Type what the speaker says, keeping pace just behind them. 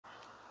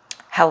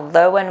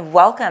Hello and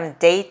welcome,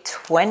 day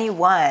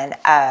 21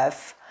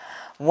 of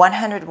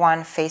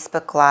 101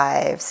 Facebook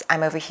Lives.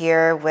 I'm over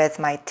here with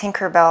my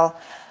Tinkerbell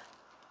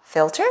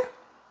filter,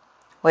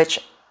 which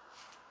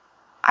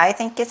I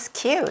think is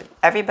cute.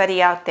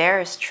 Everybody out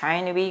there is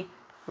trying to be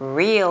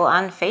real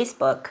on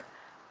Facebook,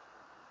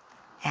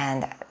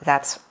 and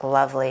that's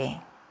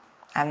lovely.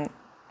 I'm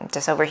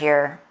just over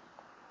here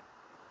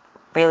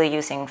really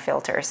using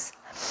filters.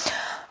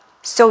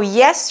 So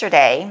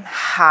yesterday,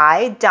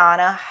 hi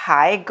Donna,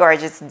 hi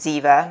gorgeous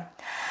diva.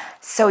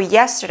 So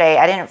yesterday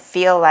I didn't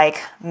feel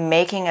like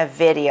making a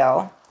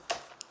video,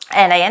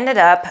 and I ended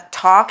up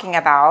talking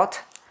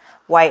about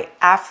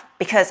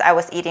because I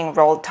was eating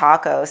rolled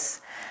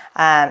tacos,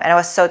 and I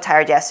was so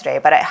tired yesterday.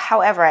 But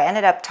however, I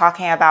ended up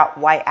talking about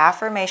why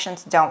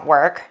affirmations don't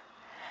work,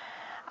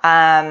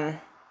 love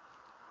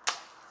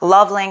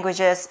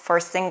languages for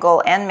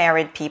single and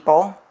married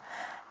people,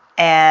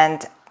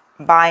 and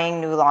buying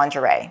new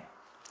lingerie.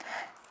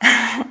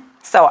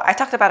 So I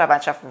talked about a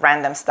bunch of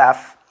random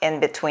stuff in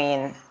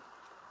between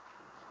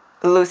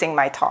losing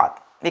my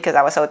thought because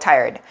I was so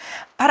tired.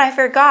 But I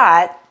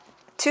forgot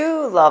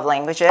two love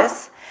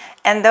languages,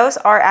 and those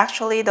are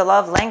actually the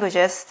love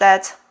languages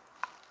that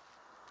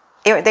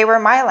they were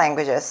my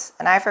languages,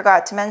 and I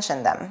forgot to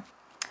mention them.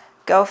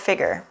 Go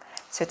figure.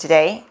 So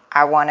today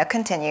I want to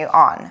continue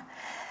on.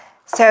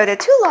 So the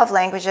two love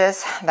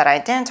languages that I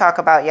didn't talk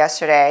about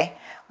yesterday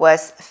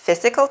was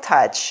physical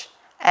touch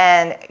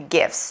and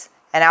gifts.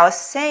 And I was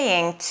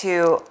saying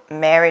to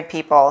married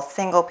people,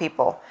 single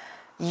people,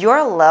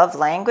 your love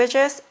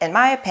languages, in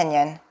my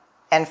opinion,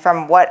 and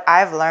from what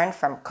I've learned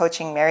from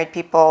coaching married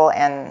people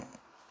and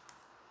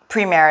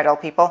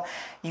premarital people,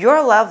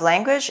 your love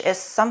language is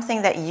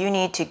something that you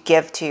need to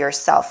give to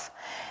yourself.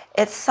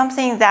 It's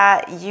something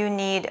that you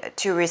need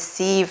to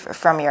receive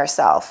from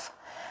yourself.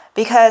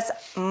 Because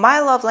my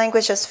love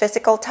language is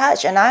physical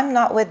touch, and I'm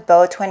not with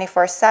Bo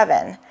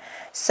 24/7.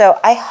 So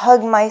I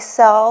hug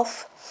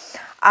myself.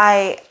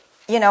 I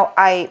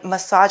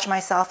massage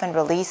myself and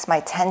release my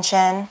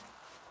tension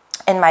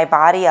in my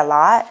body a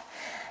lot.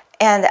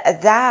 And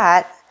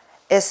that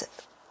is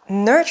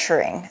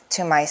nurturing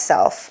to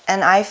myself.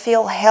 And I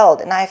feel held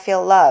and I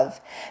feel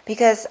loved,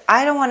 because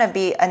I don't want to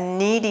be a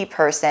needy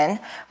person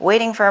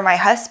waiting for my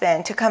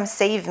husband to come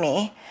save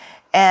me.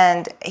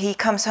 And he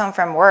comes home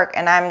from work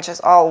and I'm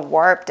just all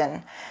warped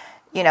and,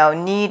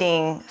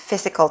 needing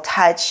physical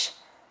touch.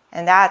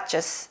 And that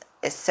just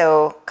is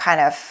so kind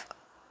of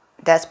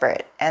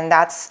desperate. And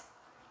that's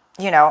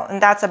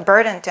a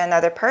burden to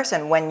another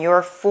person when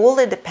you're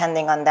fully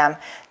depending on them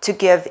to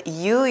give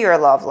you your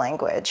love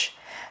language.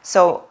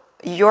 So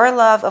your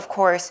love, of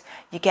course,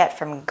 you get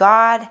from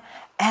God.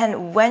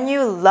 And when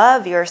you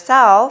love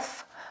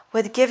yourself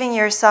with giving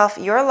yourself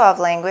your love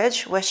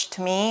language, which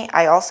to me,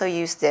 I also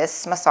use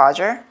this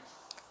massager.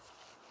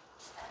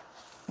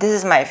 This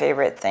is my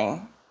favorite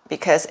thing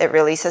because it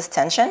releases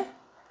tension.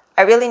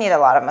 I really need a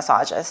lot of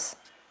massages.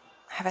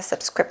 I have a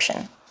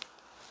subscription.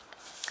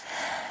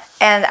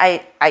 And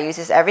I use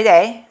this every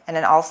day. And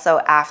then also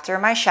after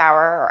my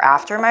shower or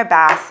after my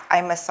bath, I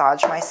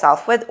massage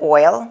myself with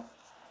oil.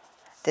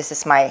 This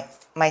is my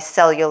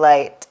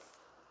cellulite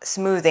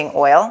smoothing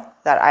oil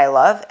that I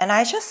love. And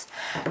I just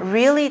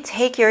really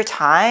take your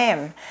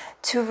time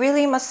to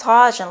really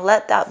massage and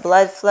let that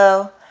blood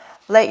flow.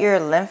 Let your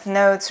lymph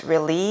nodes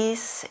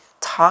release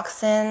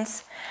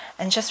toxins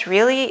and just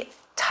really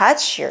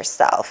touch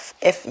yourself.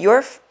 If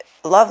your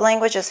love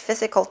language is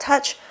physical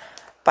touch,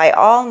 by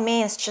all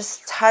means,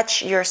 just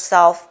touch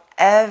yourself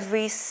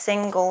every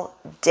single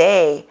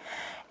day.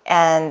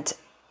 And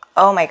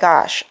oh my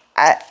gosh,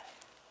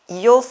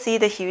 you'll see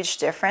the huge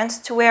difference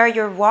to where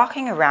you're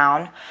walking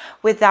around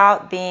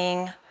without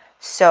being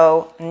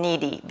so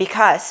needy.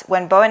 Because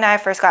when Bo and I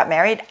first got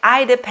married,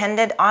 I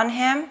depended on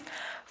him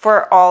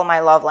for all my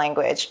love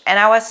language. And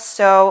I was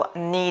so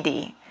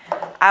needy.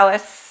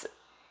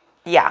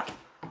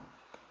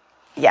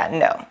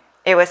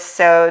 It was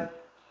so,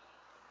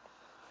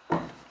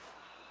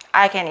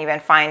 I can't even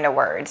find the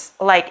words.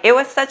 Like, it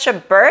was such a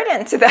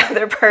burden to the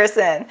other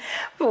person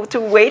to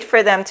wait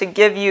for them to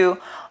give you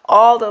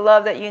all the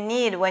love that you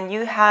need when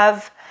you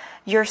have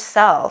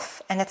yourself.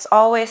 And it's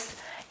always,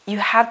 you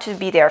have to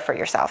be there for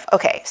yourself.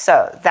 Okay,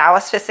 so that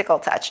was physical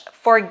touch.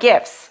 For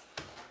gifts.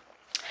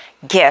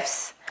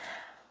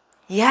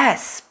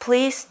 Yes,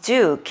 please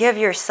do give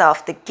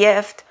yourself the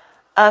gift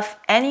of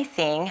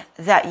anything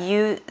that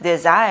you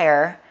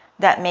desire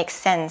that makes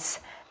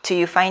sense to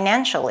you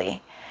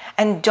financially.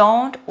 And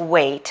don't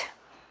wait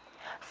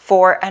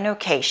for an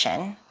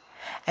occasion,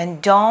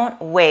 and don't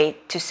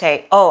wait to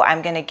say, oh,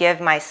 I'm going to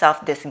give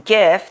myself this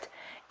gift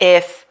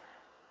if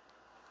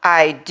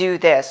I do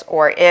this,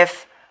 or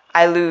if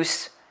I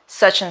lose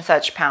such and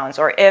such pounds,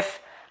 or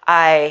if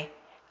I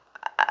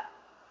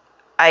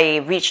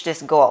reach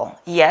this goal.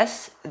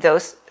 Yes,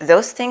 those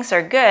things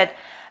are good,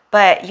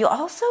 but you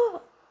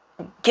also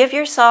give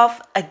yourself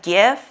a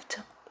gift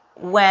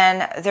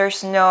when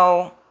there's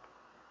no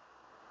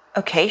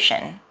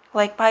occasion.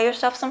 Like, buy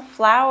yourself some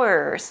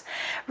flowers.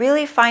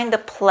 Really find the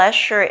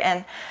pleasure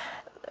and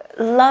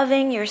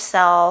loving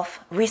yourself,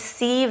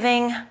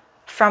 receiving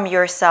from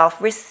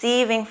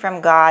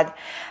God,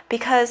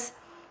 because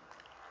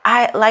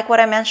like what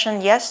I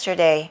mentioned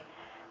yesterday,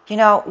 you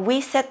know,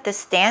 we set the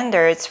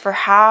standards for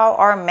how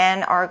our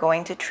men are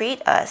going to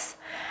treat us.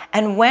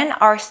 And when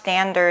our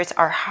standards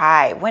are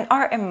high, when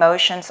our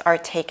emotions are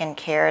taken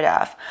care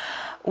of,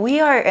 we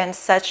are in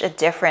such a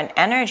different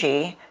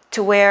energy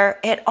to where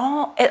it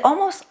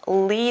almost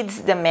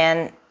leads the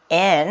men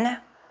in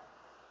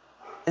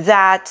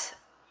that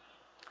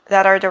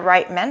are the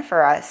right men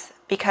for us.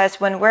 Because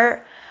when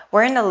we're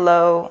in a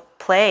low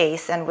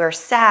place and we're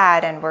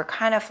sad and we're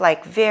kind of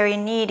like very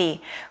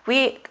needy,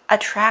 we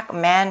attract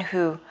men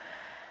who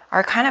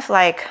are kind of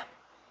like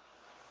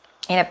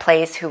in a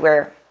place who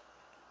we're,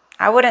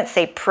 I wouldn't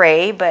say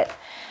prey, but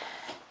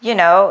you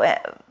know,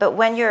 but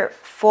when you're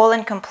full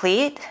and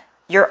complete,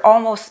 you're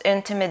almost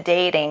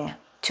intimidating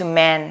to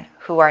men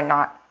who are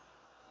not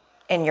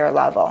in your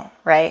level,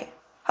 right?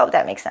 Hope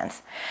that makes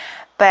sense.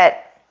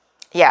 But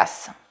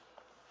yes,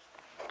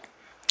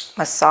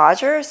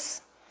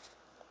 massagers,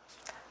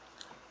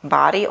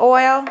 body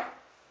oil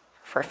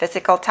for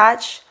physical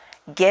touch,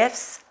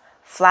 gifts,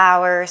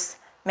 flowers,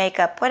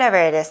 makeup, whatever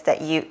it is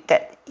that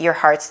your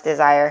heart's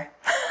desire.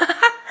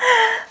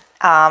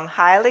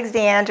 Hi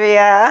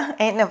Alexandria,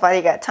 ain't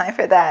nobody got time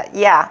for that.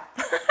 Yeah.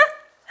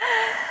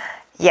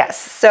 Yes,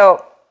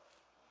 so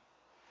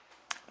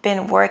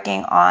been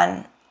working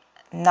on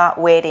not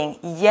waiting.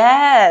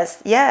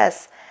 Yes,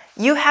 yes.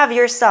 You have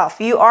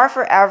yourself. You are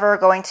forever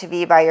going to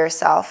be by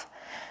yourself.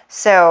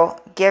 So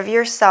give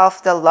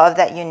yourself the love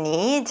that you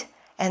need.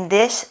 And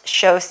this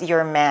shows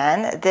your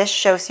man, this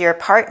shows your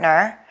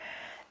partner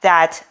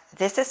that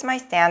this is my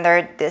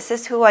standard, this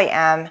is who I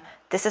am,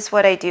 this is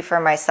what I do for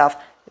myself,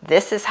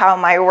 this is how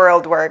my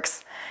world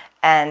works.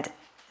 And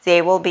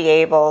they will be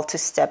able to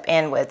step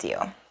in with you.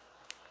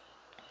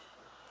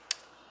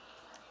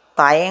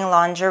 Buying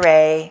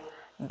lingerie,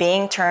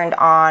 being turned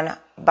on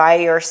by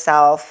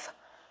yourself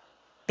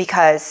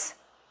because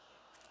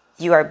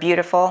you are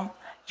beautiful,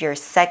 you're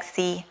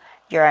sexy,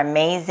 you're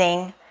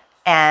amazing,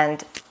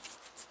 and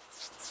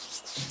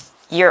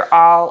you're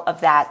all of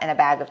that in a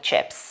bag of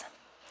chips.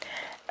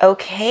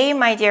 Okay,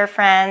 my dear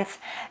friends,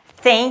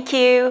 thank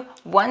you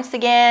once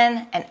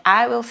again, and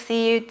I will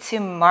see you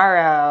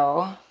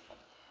tomorrow.